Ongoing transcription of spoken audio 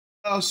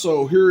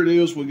So here it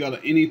is. We got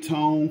an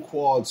Anytone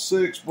Quad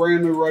 6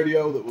 brand new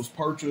radio that was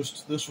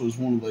purchased. This was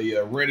one of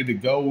the ready to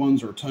go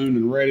ones, or tuned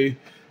and ready.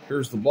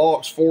 Here's the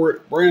box for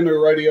it. Brand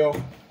new radio.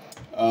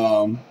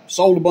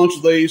 Sold a bunch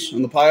of these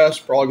in the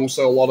past. Probably going to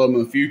sell a lot of them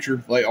in the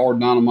future. They are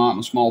dynamite in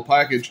a small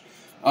package.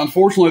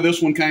 Unfortunately,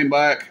 this one came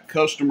back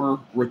customer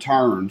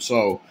return.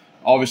 So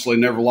obviously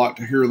never like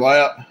to hear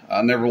that.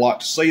 I never like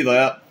to see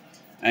that.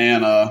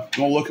 And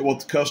going to look at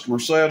what the customer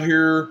said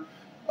here.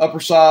 Upper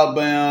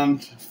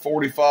sideband,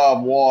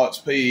 45 watts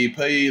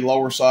PEP.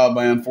 Lower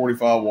sideband,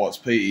 45 watts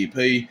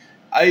PEP.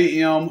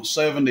 AM,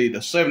 70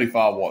 to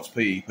 75 watts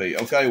PEP.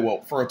 Okay,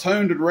 well, for a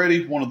tuned and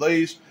ready one of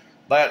these,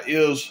 that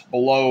is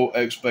below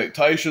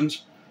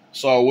expectations.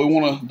 So we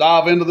want to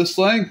dive into this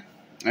thing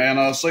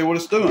and see what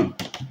it's doing.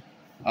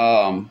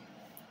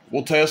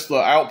 We'll test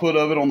the output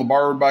of it on the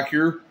bird back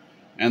here,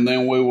 and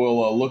then we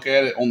will look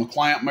at it on the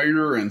clamp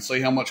meter and see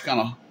how much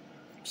current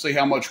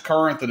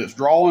that it's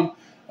drawing.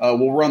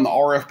 We'll run the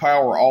RF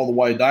power all the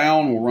way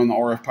down. We'll run the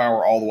RF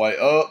power all the way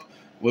up.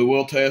 We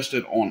will test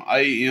it on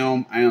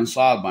AM and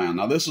sideband.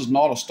 Now, this is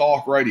not a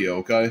stock radio,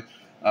 okay?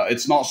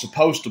 It's not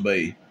supposed to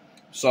be.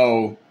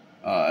 So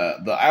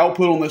the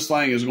output on this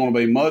thing is going to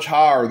be much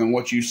higher than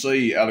what you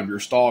see out of your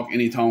stock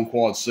Anytone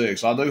Quad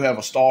 6. I do have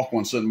a stock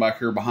one sitting back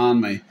here behind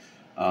me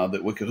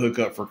that we could hook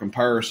up for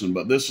comparison,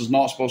 but this is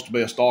not supposed to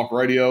be a stock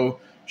radio.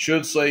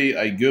 Should see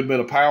a good bit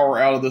of power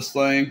out of this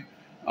thing.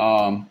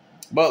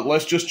 But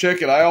let's just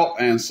check it out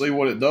and see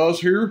what it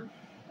does here.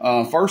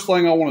 First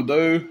thing I want to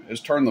do is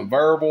turn the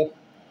variable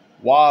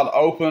wide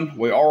open.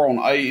 We are on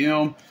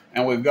AM,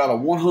 and we've got a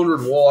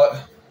 100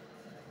 watt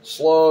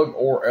slug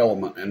or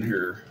element in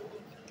here.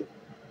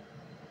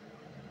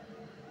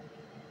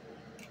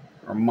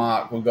 Our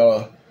mic, we've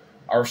got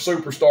our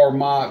Superstar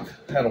mic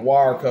had a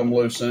wire come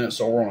loose in it,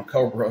 so we're on a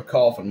Cobra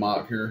coffin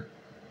mic here.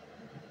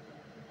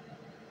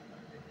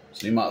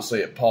 So you might see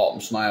it pop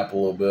and snap a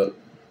little bit.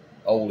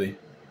 Oldie.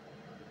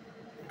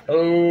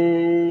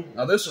 Oh,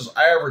 now this is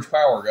average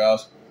power,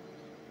 guys.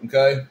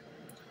 Okay.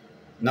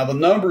 Now the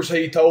numbers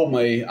he told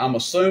me, I'm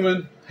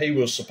assuming he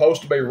was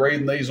supposed to be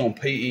reading these on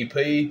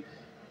PEP,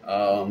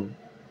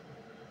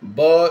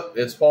 but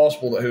it's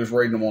possible that he was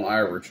reading them on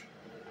average.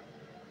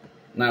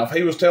 Now, if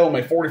he was telling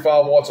me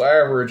 45 watts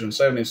average and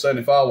 70 to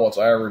 75 watts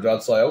average,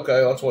 I'd say,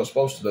 okay, that's what it's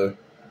supposed to do.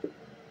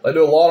 They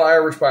do a lot of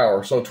average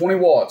power. So 20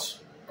 watts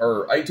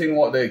or 18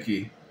 watt dead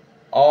key.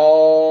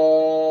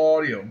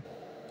 Audio.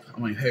 I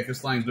mean, heck,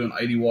 this thing's doing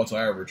 80 watts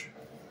average.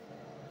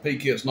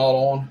 P-kit's not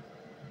on.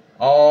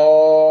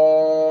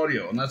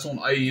 Audio. And that's on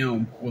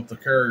AM with the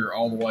carrier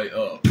all the way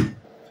up.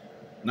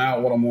 Now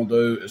what I'm going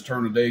to do is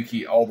turn the dead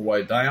key all the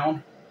way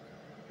down.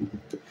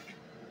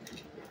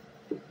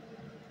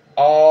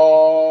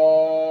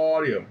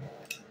 Audio.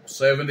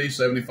 70,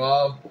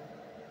 75.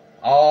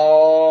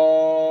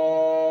 Audio.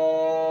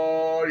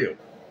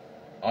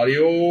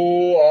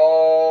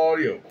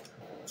 Audio.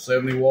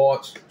 70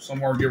 watts,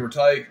 somewhere give or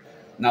take.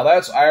 Now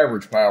that's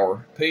average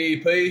power.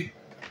 PEP,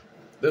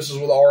 this is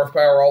with RF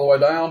power all the way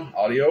down.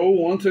 Audio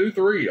 1, 2,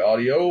 3.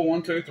 Audio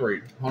 1, 2,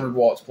 3. 100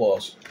 watts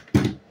plus.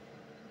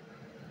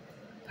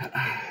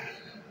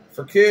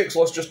 For kicks,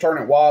 let's just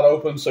turn it wide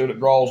open, see what it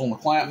draws on the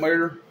clamp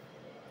meter.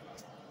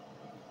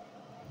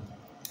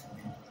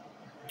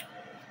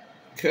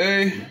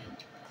 Okay.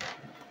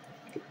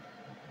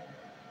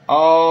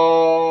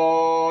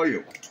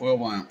 Audio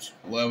 12 amps.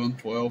 11,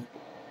 12.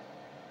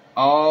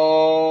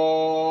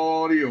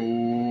 Audio,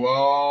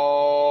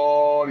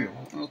 well,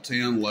 10,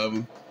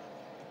 11.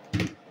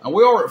 Now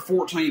we are at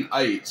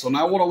 14.8, so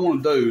now what I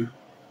want to do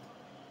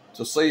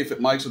to see if it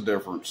makes a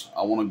difference,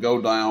 I want to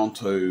go down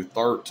to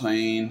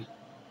 13.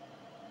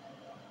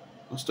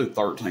 Let's do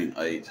 13.8.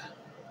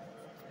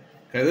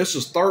 Okay, this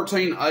is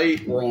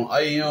 13.8. We're on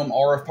AM,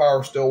 RF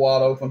power still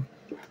wide open.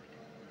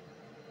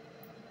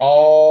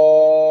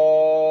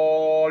 Audio,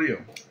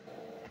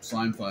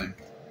 same thing,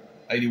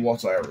 80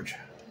 watts average.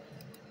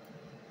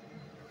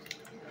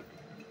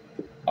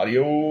 Audio,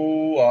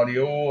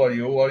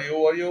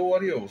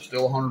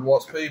 still 100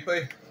 watts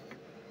PEP.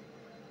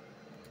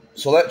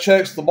 So that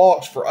checks the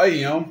box for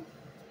AM.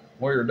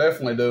 We're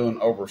definitely doing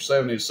over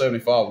 70 to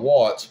 75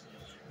 watts,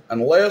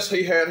 unless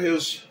he had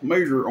his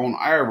meter on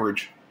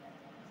average,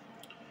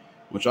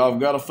 which I've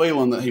got a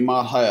feeling that he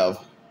might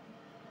have.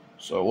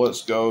 So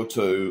let's go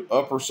to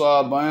upper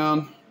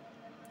sideband,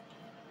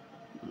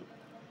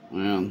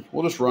 and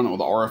we'll just run it with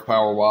the RF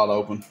power wide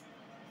open.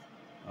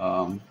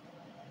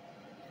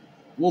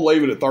 We'll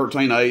leave it at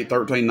 13.8,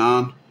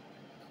 13.9.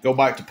 Go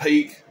back to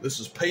peak. This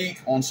is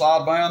peak on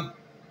sideband.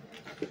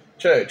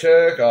 Check,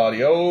 check,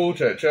 audio.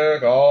 Check,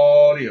 check,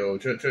 audio.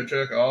 Check, check,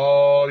 check,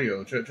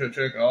 audio. Check, check,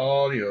 check,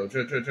 audio.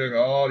 Check, check, check,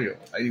 audio.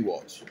 80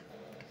 watts.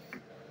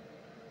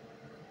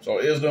 So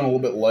it is doing a little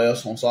bit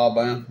less on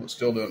sideband, but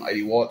still doing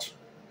 80 watts.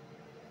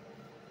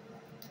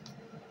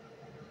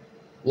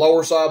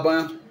 Lower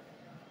sideband.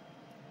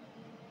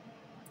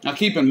 Now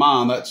keep in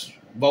mind that's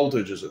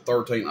voltage is at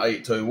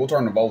 13.8 too. We'll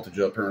turn the voltage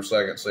up here in a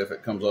second, see if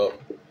it comes up.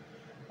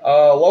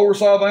 Lower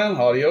sideband,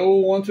 audio,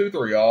 1, 2,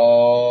 3,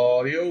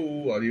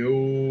 audio,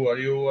 audio,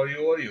 audio,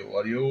 audio, audio,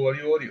 audio,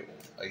 audio, audio,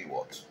 80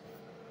 watts.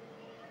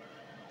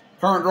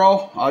 Current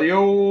draw,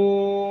 audio,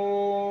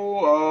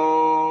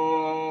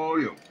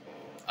 audio,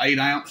 8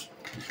 amps,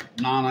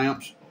 9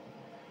 amps.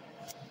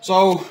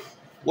 So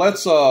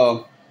let's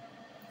go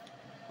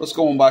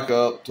on back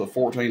up to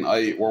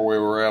 14.8 where we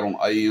were at on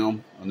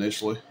AM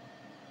initially.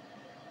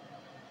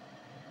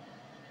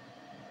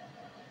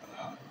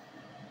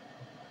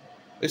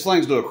 These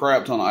things do a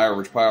crap ton of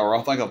average power.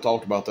 I think I've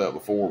talked about that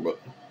before, but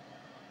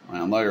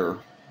man, they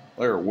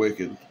are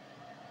wicked.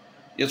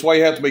 It's why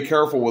you have to be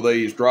careful with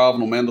these,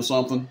 driving them into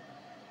something.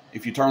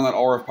 If you turn that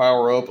RF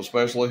power up,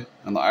 especially,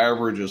 and the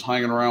average is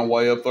hanging around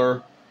way up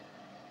there,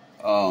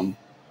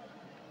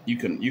 you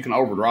can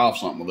overdrive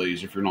something with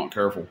these if you're not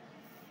careful.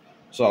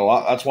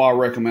 So that's why I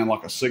recommend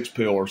like a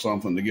 6-pill or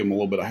something to give them a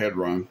little bit of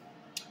headroom.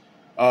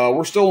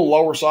 We're still on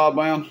lower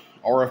sideband.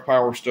 RF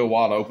power is still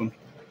wide open.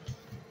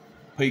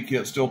 Peak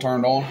kit still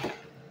turned on.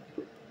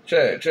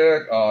 Check,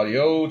 check,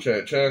 audio,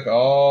 check, check,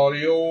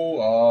 audio,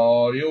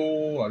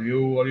 audio,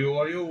 audio, audio,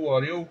 audio,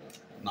 audio,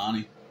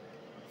 90.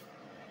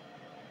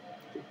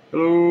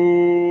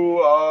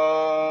 Hello,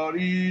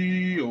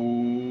 audio,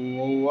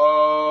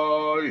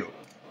 audio.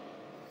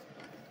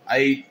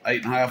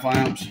 8.5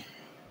 amps.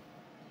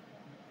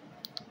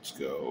 Let's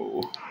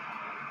go.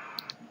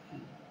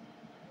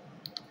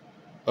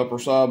 Upper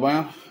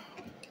sideband.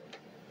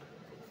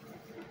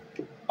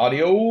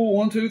 Audio,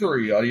 1, 2,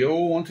 3. Audio,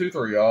 1, 2,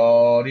 3.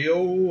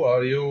 Audio,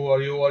 audio,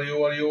 audio,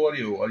 audio, audio,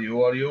 audio,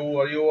 audio, audio,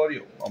 audio,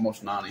 audio.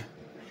 Almost 90.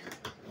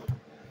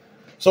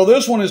 So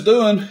this one is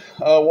doing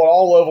what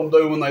all of them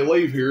do when they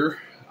leave here.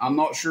 I'm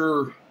not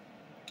sure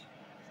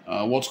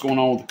what's going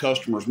on with the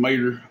customer's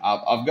meter.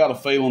 I've got a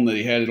feeling that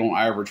he had it on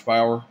average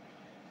power.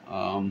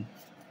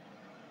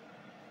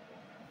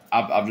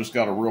 I've just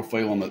got a real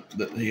feeling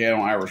that he had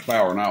on average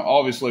power. Now,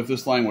 obviously, if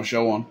this thing was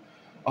showing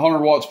 100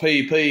 watts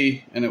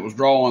PEP and it was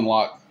drawing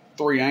like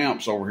 3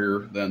 amps over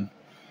here, then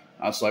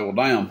I'd say, well,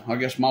 damn, I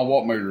guess my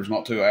watt meter is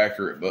not too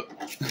accurate, but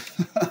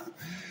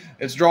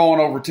it's drawing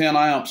over 10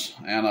 amps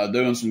and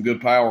doing some good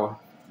power,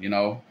 you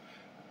know,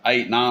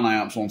 8, 9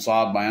 amps on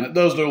sideband. It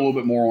does do a little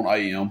bit more on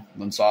AM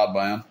than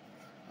sideband.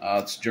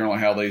 It's generally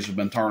how these have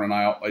been turning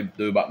out. They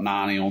do about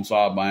 90 on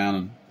sideband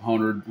and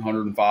 100,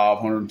 105,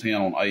 110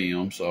 on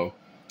AM. So,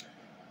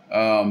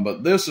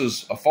 but this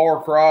is a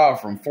far cry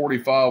from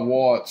 45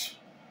 watts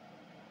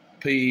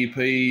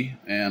PEP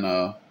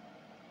and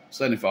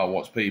 75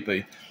 watts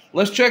PEP.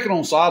 Let's check it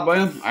on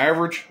sideband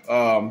average.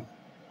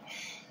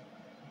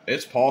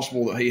 It's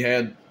possible that he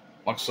had,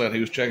 like I said, he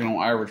was checking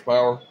on average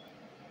power.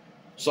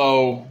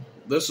 So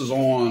this is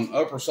on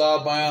upper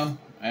sideband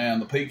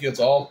and the peak kit's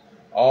off.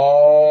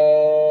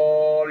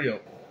 Audio.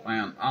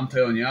 Man, I'm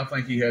telling you, I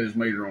think he had his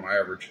meter on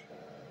average.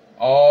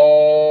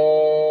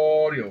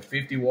 Audio,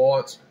 50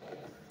 watts.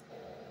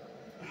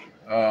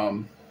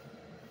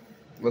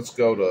 Let's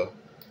go to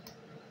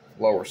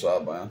lower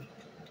sideband.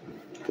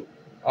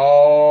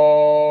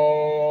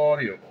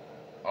 Audio.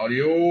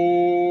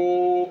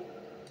 Audio.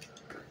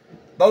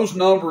 Those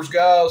numbers,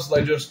 guys,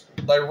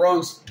 they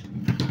run.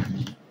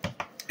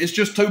 It's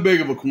just too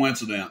big of a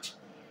coincidence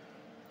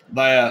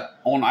that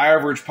on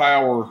average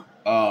power,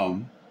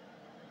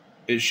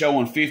 it's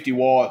showing 50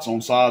 watts on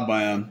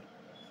sideband,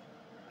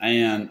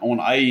 and on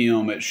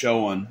AM it's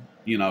showing,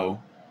 you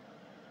know,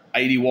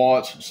 80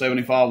 watts,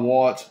 75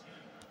 watts.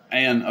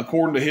 And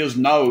according to his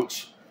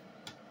notes,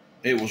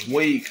 it was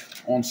weak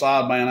on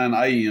sideband and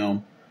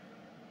AM.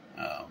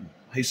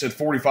 He said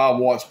 45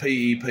 watts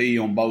PEP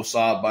on both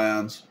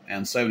sidebands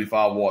and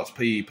 75 watts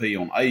PEP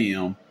on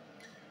AM.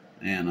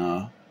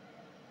 And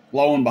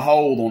lo and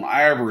behold, on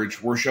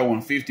average, we're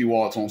showing 50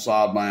 watts on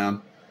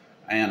sideband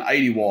and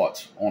 80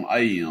 watts on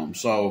AM.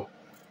 So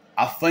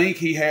I think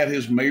he had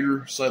his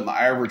meter set in the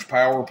average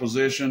power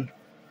position.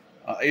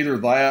 Either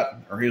that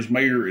or his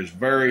meter is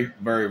very,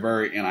 very,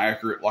 very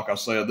inaccurate. Like I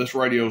said, this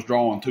radio is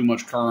drawing too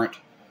much current,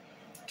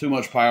 too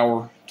much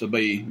power to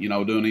be, you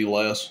know, doing any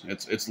less.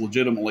 It's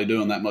legitimately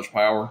doing that much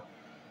power.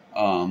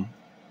 But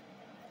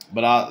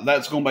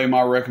that's going to be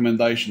my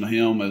recommendation to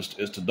him is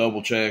to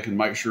double check and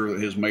make sure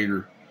that his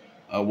meter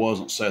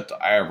wasn't set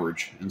to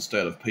average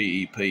instead of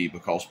PEP,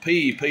 because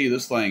PEP,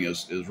 this thing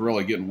is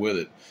really getting with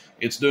it.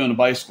 It's doing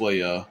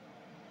basically, well,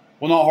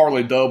 not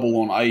hardly double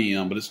on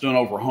AM, but it's doing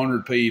over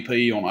 100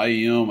 PEP on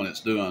AM, and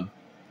it's doing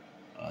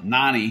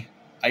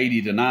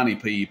 80 to 90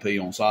 PEP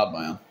on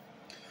sideband.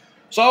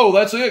 So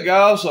that's it,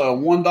 guys.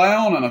 One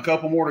down and a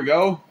couple more to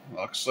go.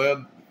 Like I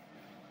said,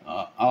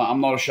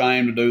 I'm not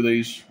ashamed to do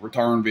these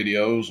return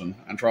videos and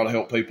try to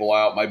help people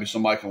out. Maybe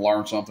somebody can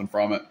learn something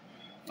from it.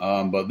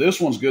 But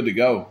this one's good to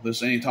go.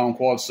 This Anytone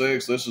Quad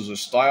 6, this is as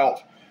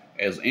stout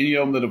as any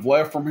of them that have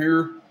left from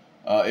here,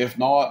 if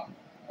not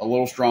a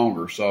little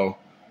stronger. So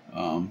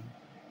I'm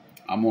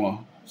going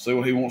to see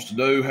what he wants to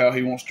do, how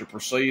he wants to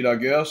proceed, I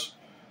guess,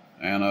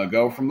 and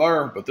go from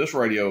there. But this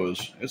radio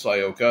it's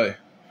A-okay.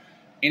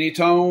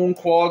 Anytone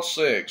Quad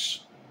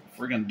 6,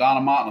 freaking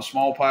dynamite in a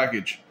small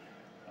package.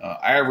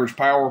 average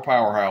power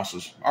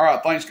powerhouses. All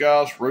right, thanks,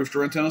 guys.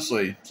 Rooster in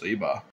Tennessee. See you, bye.